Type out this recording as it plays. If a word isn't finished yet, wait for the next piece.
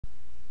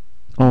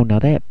Oh, now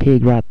that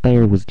pig right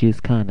there was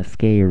just kinda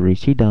scary.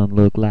 She done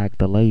looked like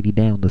the lady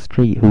down the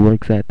street who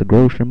works at the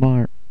grocery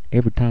mart.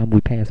 Every time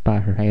we pass by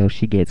her house,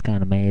 she gets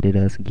kinda mad at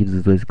us and gives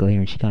us this glare,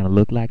 and she kinda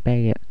looked like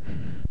that.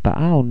 But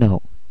I don't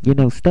know.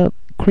 Stuff,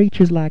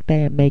 creatures like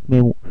that make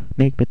me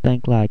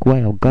think like,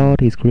 wow, God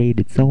has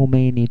created so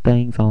many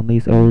things on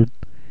this earth,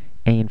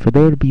 and for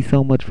there to be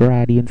so much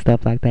variety and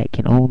stuff like that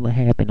can only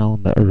happen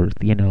on the earth.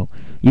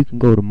 You can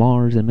go to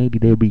Mars and maybe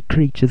there'll be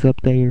creatures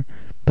up there,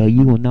 but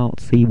you will not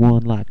see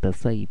one like the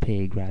sea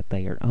pig right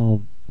there.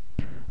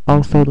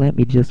 Also, let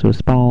me just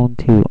respond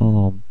to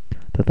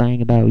the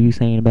thing about you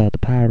saying about the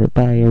Pirate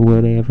Bay or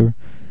whatever.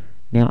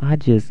 Now, I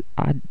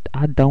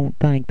don't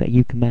think that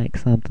you can make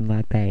something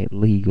like that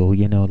legal.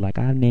 Like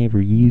I've never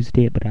used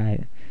it, but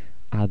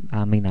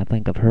I mean I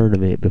think I've heard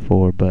of it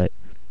before, but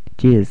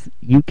just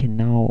you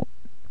cannot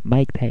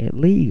make that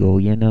legal.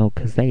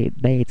 'Cause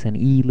that's an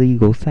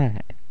illegal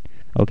site.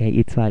 Okay,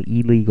 it's like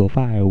illegal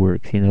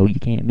fireworks. You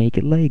can't make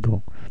it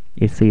legal.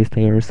 It says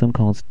there is some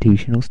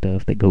constitutional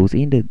stuff that goes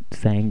into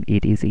saying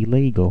it is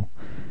illegal.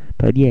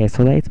 But yeah,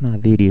 so that's my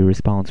video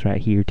response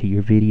right here to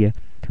your video.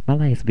 My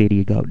last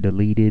video got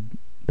deleted.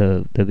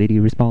 The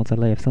video response I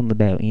left something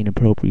about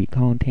inappropriate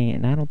content,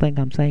 and I don't think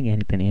I'm saying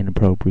anything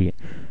inappropriate.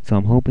 So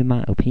I'm hoping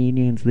my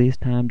opinions this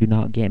time do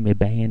not get me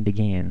banned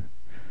again.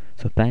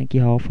 So thank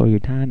you all for your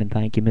time, and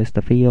thank you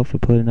Mr. Phil for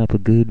putting up a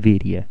good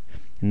video.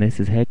 And this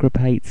is Hecker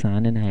Pate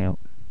signing out.